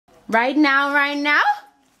Right now, right now.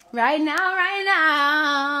 Right now, right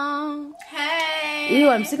now. Hey. Ew,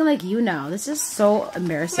 I'm singing like you now. This is so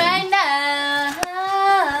embarrassing. Right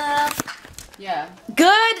now. Yeah.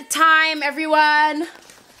 Good time, everyone.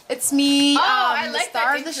 It's me, I the like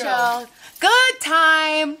star that of the intro. show. Good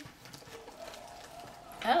time.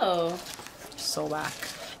 Oh. So whack.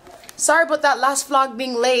 Sorry about that last vlog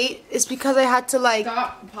being late. It's because I had to like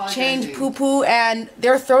Stop change apologizing. poo-poo and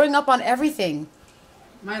they're throwing up on everything.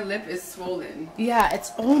 My lip is swollen. Yeah,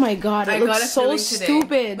 it's, oh my god, it I got looks a so feeling today.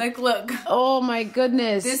 stupid. Like, look. Oh my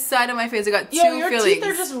goodness. This side of my face, I got Yo, two your fillings. teeth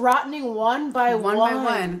are just rotting one by one. One by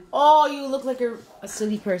one. Oh, you look like you're a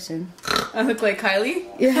silly person. I look like Kylie?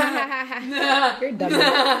 Yeah. You're dumb.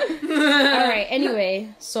 Alright, anyway,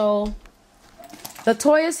 so the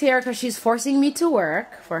toy is here because she's forcing me to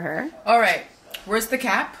work for her. Alright, where's the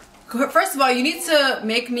cap? First of all, you need to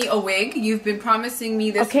make me a wig. You've been promising me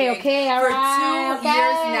this wig for 2 years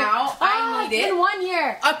now. I need it's it. been 1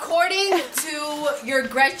 year. According to your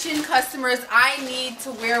Gretchen customers, I need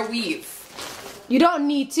to wear weave. You don't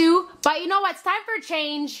need to, but you know what? It's time for a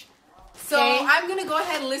change. So Okay. I'm going to go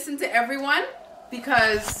ahead and listen to everyone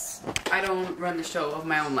because I don't run the show of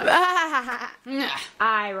my own life.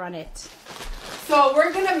 I run it. So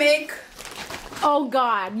we're going to make... Oh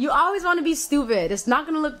god, you always want to be stupid. It's not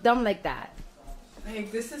gonna look dumb like that.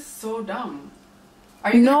 Like, this is so dumb.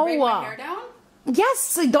 Are you going to break my hair down? Yes,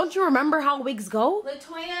 so don't you remember how wigs go?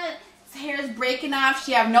 Latoya's hair is breaking off.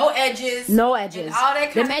 She have no edges. No edges. And all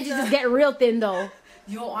that kind Them of edges stuff. just get real thin though.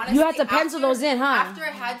 Yo, honestly, You had to pencil those in, huh? After I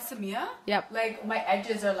had Samia, Yep. like my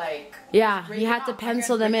edges are like Yeah, breaking you had to off.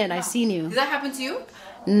 pencil My hair's them in. breaking I off. seen you. Does that happen to you?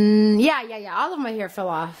 Yeah. All of my hair fell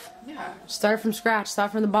off. Yeah. Start from scratch.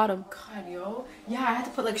 Start from the bottom. God, yo. Yeah, I had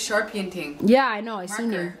to put like Sharpie and thing. Yeah, I know. I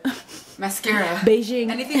seen you. Marker. Mascara.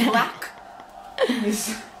 Beijing. Anything black?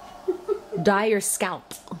 Dye your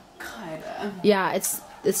scalp. God. Yeah, it's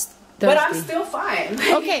thirsty. But I'm still fine.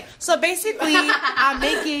 Okay, so basically, I'm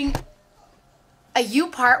making a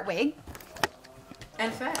U-part wig.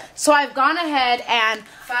 And fat. So I've gone ahead and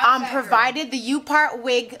Fat provided the U-part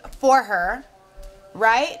wig for her,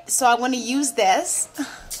 right? So I'm going to use this.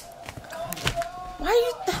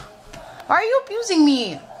 Why are you abusing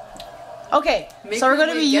me? Okay, Make so we're me going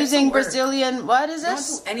to be get to using work. Brazilian. What is I don't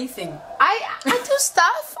this? do anything. I do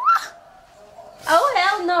stuff. Oh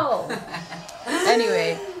hell no.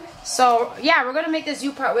 Anyway, so yeah, we're gonna make this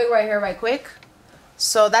U-part wig right here, right quick.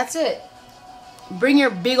 So that's it. Bring your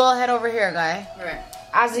big old head over here, guy. Alright.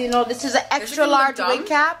 As you know, this is an extra gonna look large dumb? wig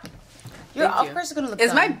cap. You're Thank of you. course gonna look.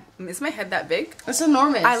 Is dumb. my head that big? It's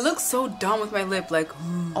enormous. I look so dumb with my lip, like.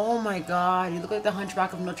 Oh my god, you look like the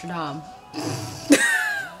Hunchback of Notre Dame.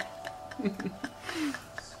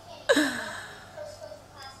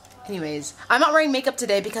 Anyways, I'm not wearing makeup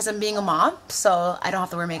today because I'm being a mom, so I don't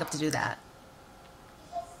have to wear makeup to do that.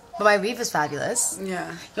 But my weave is fabulous.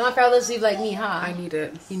 Yeah. You want fabulous weave like me, huh? I need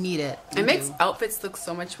it. You need it. It makes outfits look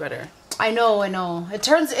so much better. I know. It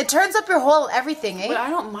turns up your whole everything, eh? But I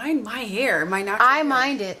don't mind my hair, my natural I hair.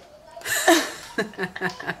 mind it.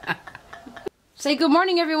 Say good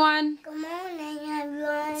morning, everyone. Good morning,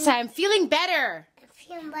 everyone. Say I'm feeling better.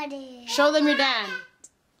 Somebody. Show them your dance.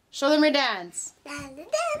 Show them your dance. Dun, dun,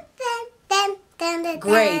 dun, dun, dun, dun,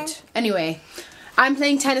 Great. Anyway, I'm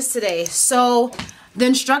playing tennis today. So the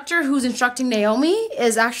instructor who's instructing Naomi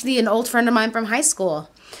is actually an old friend of mine from high school.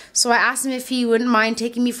 So I asked him if he wouldn't mind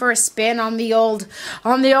taking me for a spin on the old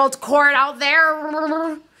court out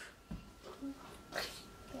there.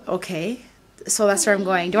 Okay. So that's where I'm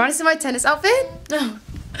going. Do you want to see my tennis outfit? No.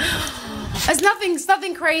 It's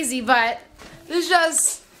nothing crazy, but it's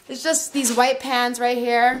just these white pants right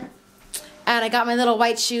here. And I got my little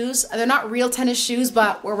white shoes. They're not real tennis shoes,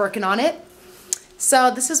 but we're working on it.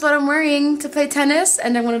 So this is what I'm wearing to play tennis,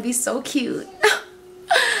 and I'm gonna be so cute.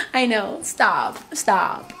 I know. Stop.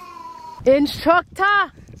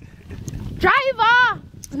 Instructor! Driver!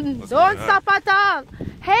 Don't stop at all.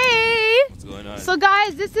 Hey! What's going on? So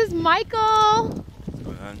guys, this is Michael. What's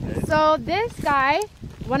going on, guys? So this guy,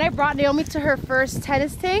 when I brought Naomi to her first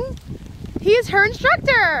tennis thing, he is her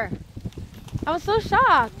instructor. I was so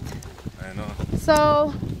shocked. I know.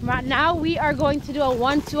 So right now we are going to do a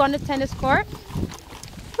 1-2 on the tennis court.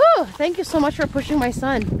 Whew, thank you so much for pushing my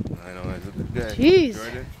son. I know. It's a good guy. Jeez.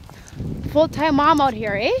 Jordan? Full-time mom out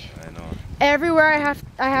here, eh? I know. Everywhere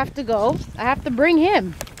I have to go, I have to bring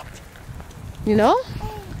him. You know?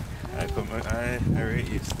 I rate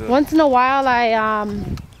you still. Once in a while I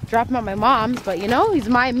drop him at my mom's, but you know, he's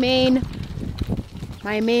my main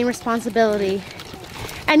responsibility.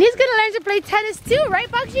 And he's gonna learn to play tennis too, right,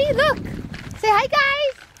 Bakshi? Look! Say hi,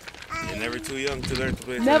 guys! You're never too young to learn to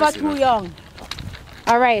play tennis. Never you too know? young.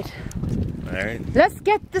 All right. All right. Let's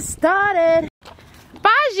get this started.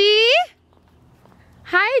 Baji!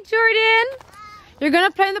 Hi, Jordan. You're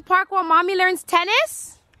gonna play in the park while mommy learns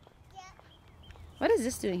tennis? Yeah. What is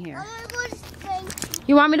this doing here? I'm gonna go to swing.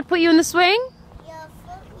 You want me to put you in the swing? Yeah,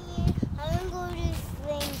 put me. I'm gonna go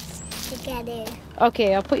to swing together.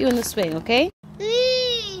 Okay, I'll put you in the swing, okay?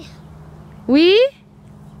 Wee. We?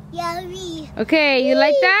 Yeah, wee. Okay, you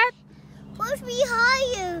like that? Push me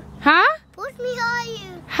higher. Huh? Push me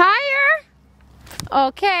higher. Higher?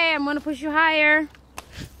 Okay, I'm gonna push you higher.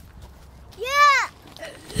 Yeah.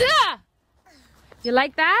 Yeah! You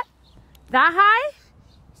like that? That high?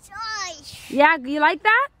 Sorry. Yeah, you like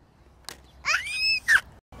that?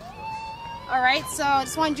 Alright, so I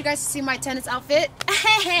just wanted you guys to see my tennis outfit.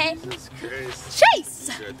 Jesus Christ. Chase!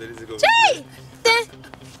 Yeah, that is a good Chase! Dun,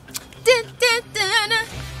 dun, dun, dun.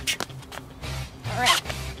 Alright.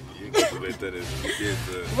 You can play tennis.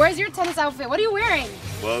 Where's your tennis outfit? What are you wearing?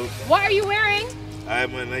 Well, What are you wearing? I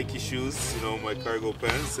have my Nike shoes, you know, my cargo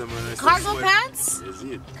pants. And my nice Cargo sweat. pants? That's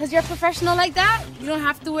it. Because you're a professional like that? You don't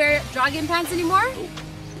have to wear jogging pants anymore? Nope.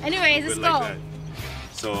 Anyways, let's Good go. like that.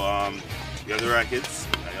 So, we have the rackets.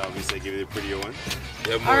 I obviously give you the prettier one.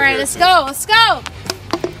 Alright, let's go. Let's go.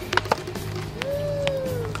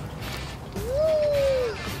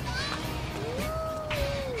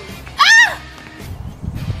 Ah!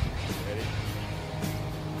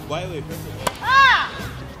 Wait. Ah!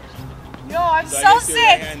 Yo, I'm So I so guess you're sick.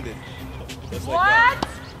 right-handed. Just like that. What?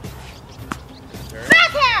 Turn.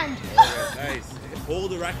 Backhand! Alright, nice.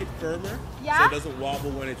 Hold the racket firmer so Yeah? it doesn't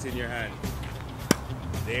wobble when it's in your hand.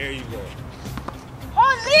 There you go.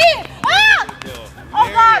 Holy! Ah! There you go. Oh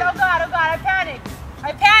There god, you oh god, oh god, I panicked.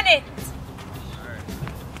 I panicked. Alright.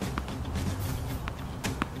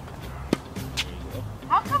 There you go.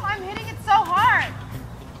 How come I'm hitting it so hard?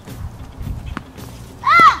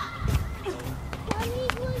 Ah!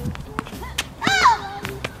 Ah!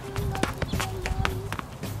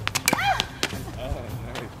 Oh,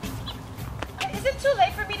 nice. Is it too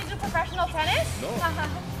late for me to do professional tennis? No.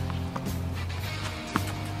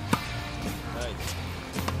 Nice.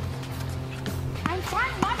 I'm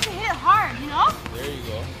trying not to hit hard, you know? There you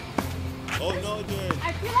go. Oh no, dude.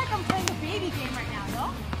 I feel like I'm playing a baby game right now,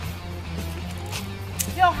 no?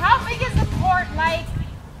 Yo, how big is the court? Like,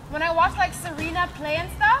 when I watch like Serena play and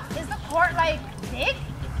stuff, is the court like big?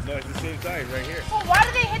 No, it's the same size right here. So why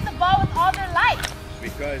do they hit the ball with all their life?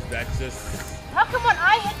 Because that's just How come when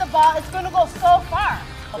I hit the ball, it's gonna go so far?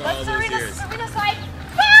 For But all those years. Serena's like,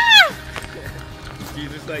 ah! she's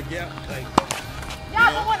just like, yeah, like Yeah,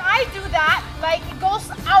 You know? but when I do that, like it goes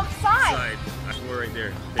outside. side. That's one right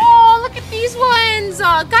there. Oh, look at these ones.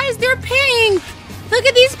 Guys, they're pink. Look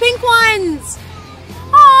at these pink ones.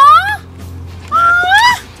 Aww.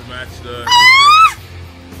 Aww. To match the Ah!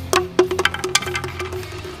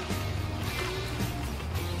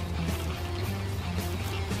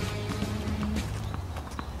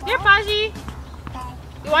 Here, Paji.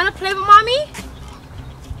 You want to play with mommy?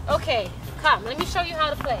 Okay, come. Let me show you how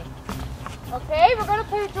to play. Okay, we're going to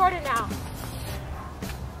play with Jordan now.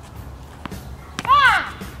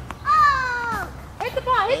 Ah! Oh. Hit the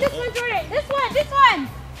ball. Hit this one, Jordan. This one. This one.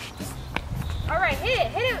 All right, hit it.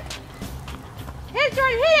 Hit it. Hit it,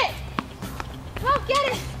 Jordan. Hit it. Go get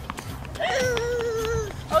it.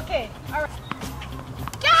 Okay. All right.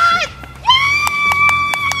 Yes!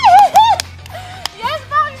 Yes! Yes,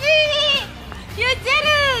 Mommy! You did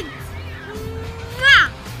it! Mwah!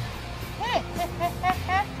 Hit it.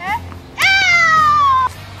 Ow!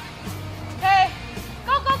 Okay.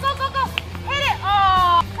 Go, go, go, go, go. Hit it.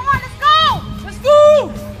 Oh, come on, let's go. Let's go.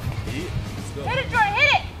 let's go. Hit it, Jordan. Hit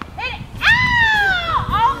it. Hit it.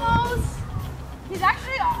 Ow! Almost. He's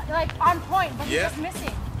actually like on point, but he's Yeah. just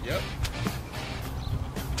missing. Yep.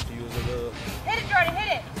 He was a little Hit it, Jordan.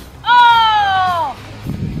 Hit it. Oh!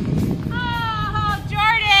 Oh,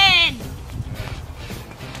 Jordan!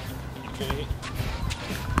 okay.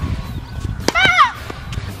 Ah!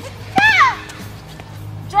 Ah!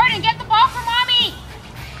 Jordan, get the ball for mommy.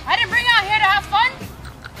 I didn't bring you out here to have fun.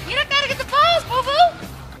 You don't gotta get the balls,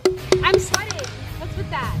 boo-boo. I'm sweating. What's with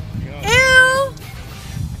that? Ew!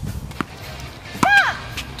 Ah!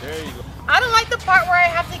 There you go. I don't like the part where I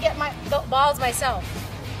have to get the balls myself.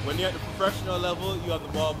 When you're at the professional level, you have the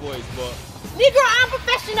ball boys, but Negro, I'm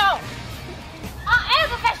professional. I am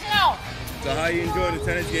professional. so how you enjoying the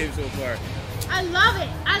tennis game so far? I love it.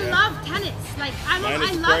 I Yeah. love tennis. Like I Minus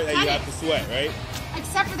the love part that you tennis. have to sweat, right?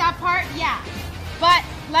 Except for that part, yeah. But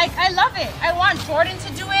like I love it. I want Jordan to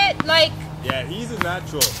do it. Like Yeah, he's a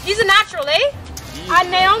natural. he's a natural, eh?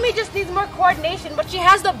 Naomi just needs more coordination, but she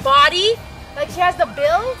has the body. Like she has the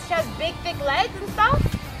build. She has big, thick legs and stuff.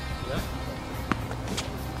 Yeah.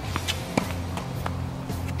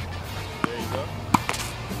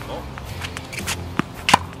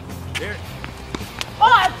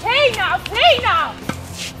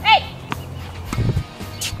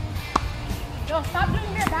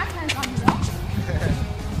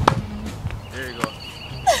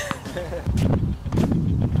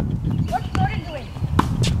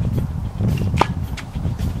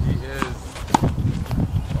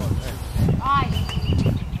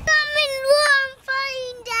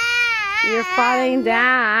 You're falling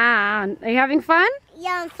down. Are you having fun?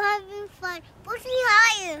 Yeah, I'm having fun. Push me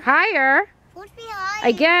higher. Higher? Push me higher.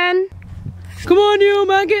 Again? Come on, you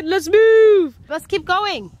maggot. Let's move. Let's keep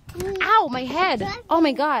going. Ow, my head. Oh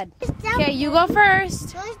my god. Okay, you go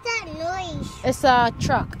first. What's that noise? It's a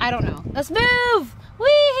truck. I don't know. Let's move.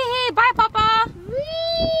 Wee! Bye, Papa.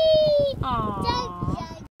 Whee!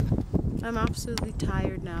 Aww. I'm absolutely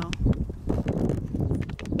tired now.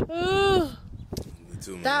 Ugh. Me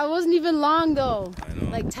too, man. That wasn't even long though. I know.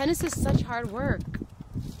 Like tennis is such hard work.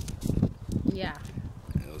 Yeah.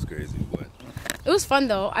 It was crazy, but It was fun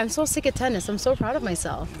though. I'm so sick at tennis. I'm so proud of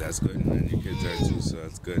myself. that's good. And your kids are too, so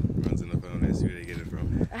that's good. Runs in the family. I see where they get it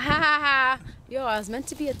from. Ha ha ha. Yo, I was meant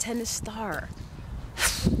to be a tennis star.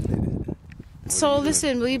 So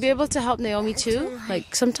listen, will you be able to help Naomi too?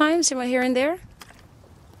 Like sometimes, here and there?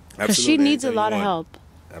 Because she needs a lot of help.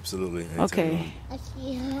 Absolutely. Okay.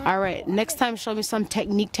 All right. Next time, show me some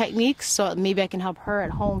techniques so maybe I can help her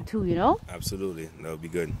at home too, you know? Absolutely. That would be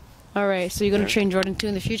good. All right. So you're going to train Jordan too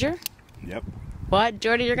in the future? Yep. What?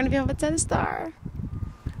 Jordan, you're going to become a tennis star?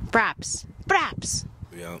 Perhaps. Perhaps.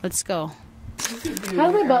 Yeah. Let's go. How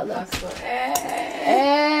do my butt look?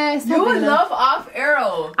 You would love off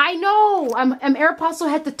arrow. I know. I'm Aeropostale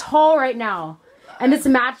head to toe right now. And it's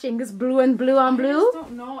matching. It's blue and blue on blue. I just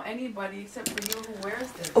don't know anybody except for you who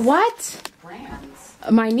wears this. What? Brands.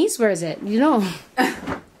 My niece wears it. You know.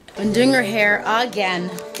 I'm doing her hair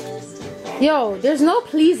again. Yo, there's no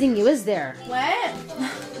pleasing you, is there? What?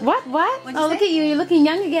 What? Oh, look at you. You're looking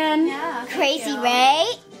young again. Yeah. Crazy,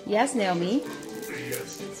 right? Yes, Naomi.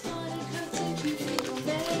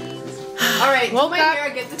 All right. Woke my up,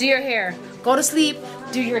 hair. Get this. do your hair. Go to sleep,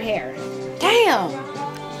 do your hair. Damn.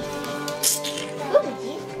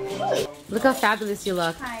 Look how fabulous you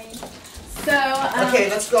look. Hi. So. Okay,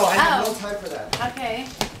 let's go. I have no time for that. Okay.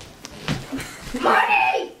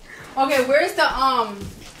 Money. Okay, where's the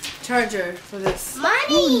charger for this?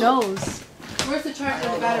 Who knows? Where's the charger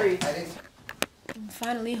of the battery? I'm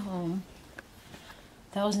finally home.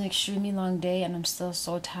 That was an extremely long day and I'm still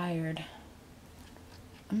so tired.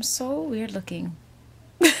 I'm so weird looking.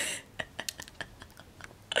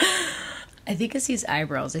 I think it's these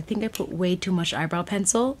eyebrows. I think I put way too much eyebrow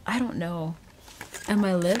pencil. I don't know. And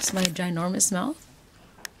my lips, my ginormous mouth.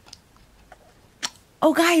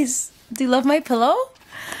 Oh guys, do you love my pillow?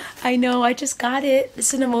 I know, I just got it.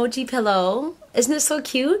 It's an emoji pillow. Isn't it so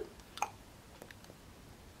cute?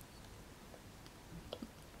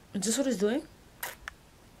 Is this what it's doing?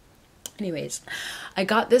 Anyways, I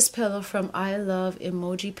got this pillow from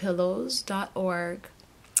iloveemojipillows.org.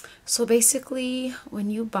 So basically,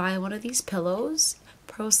 when you buy one of these pillows,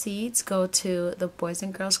 proceeds go to the Boys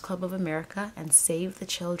and Girls Club of America and Save the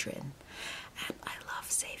Children. And I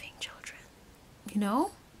love saving children. You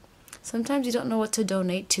know? Sometimes you don't know what to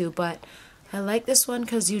donate to, but I like this one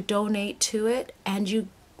because you donate to it and you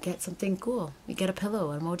get something cool. You get a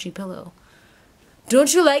pillow, an emoji pillow.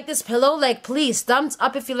 Don't you like this pillow? Like, please, thumbs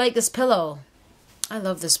up if you like this pillow. I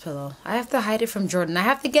love this pillow. I have to hide it from Jordan. I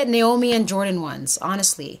have to get Naomi and Jordan ones,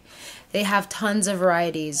 honestly. They have tons of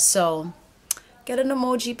varieties. So, get an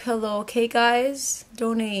emoji pillow, okay, guys?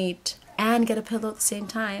 Donate. And get a pillow at the same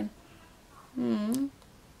time. Hi,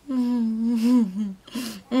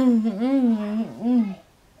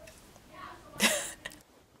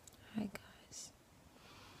 guys.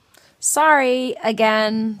 Sorry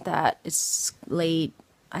again that it's late.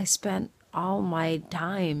 I spent all my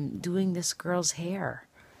time doing this girl's hair.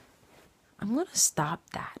 I'm gonna stop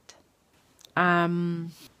that.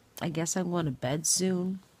 I guess I'm going to bed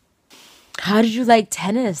soon. How did you like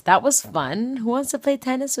tennis? That was fun. Who wants to play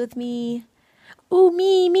tennis with me? Ooh,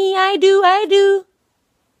 me, I do.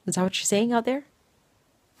 Is that what you're saying out there?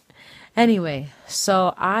 Anyway,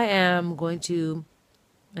 so I am going to,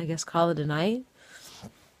 I guess, call it a night.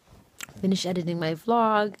 Finish editing my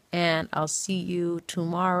vlog, and I'll see you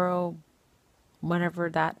tomorrow, whenever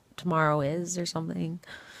that tomorrow is or something.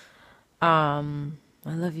 I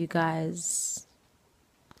love you guys.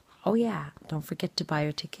 Oh yeah, don't forget to buy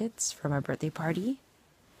your tickets for my birthday party.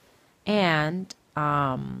 And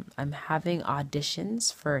I'm having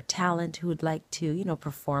auditions for talent who would like to, you know,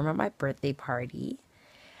 perform at my birthday party.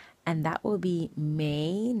 And that will be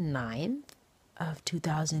May 9th of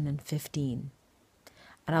 2015.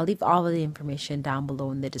 And I'll leave all of the information down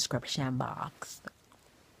below in the description box.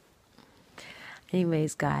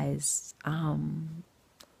 Anyways, guys, I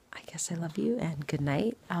guess I love you and good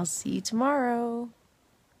night. I'll see you tomorrow.